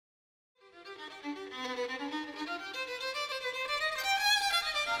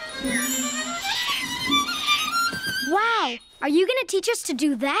Wow! Are you gonna teach us to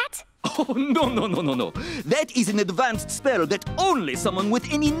do that? Oh, no. That is an advanced spell that only someone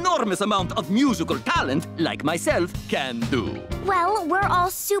with an enormous amount of musical talent, like myself, can do. Well, we're all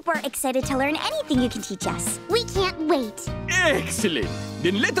super excited to learn anything you can teach us. We can't wait. Excellent!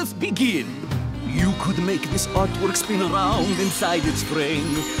 Then let us begin. You could make this artwork spin around inside its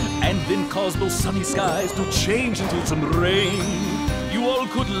frame, and then cause those sunny skies to change into some rain. You all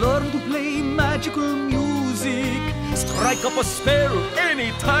could learn to play magical music. Strike up a spell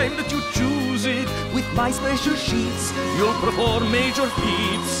any time that you choose it. With my special sheets, you'll perform major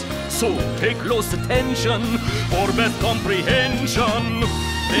feats. So pay close attention for best comprehension.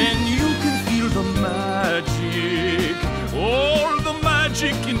 Then you can feel the magic, all the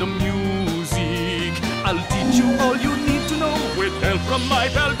magic in the music. I'll teach you all you need to know with help from my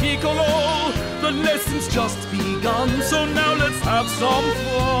pal Piccolo. The lesson's just begun, so now let's have some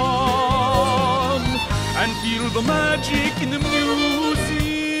fun and feel the magic in the music.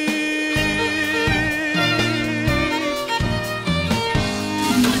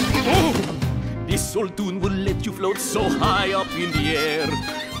 Oh! This old tune will let you float so high up in the air.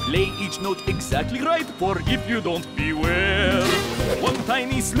 Play each note exactly right, for if you don't, beware. One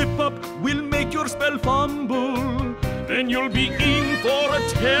tiny slip-up will make your spell fumble. Then you'll be in for a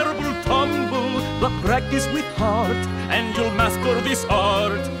terrible tumble. But practice with heart, and you'll master this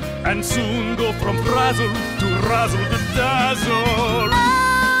art, and soon go from frazzle to razzle the dazzle.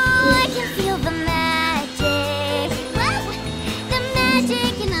 Oh, I can feel the magic. Whoa! The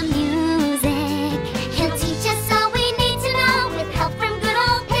magic in the music. He'll teach us all we need to know with help from good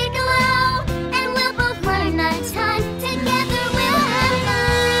old Piccolo. And we'll both learn a ton. Together we'll have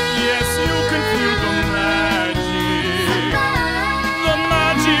fun. Yes, you can feel the magic. The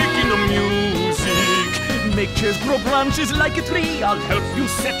magic in the music. Make chairs grow branches like a tree. I'll help you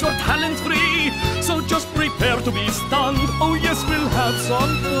set your talent free. So just prepare to be stunned. Oh yes, we'll have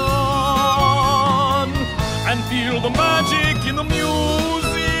some fun and feel the magic in the music.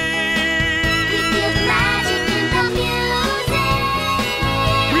 We feel the magic in the music.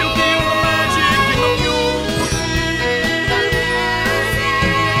 We'll feel the magic in the music.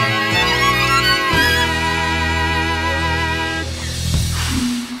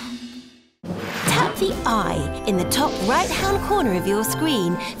 Tap the I in the top right-hand corner of your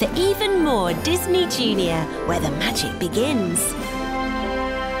screen for even more Disney Junior, where the magic begins.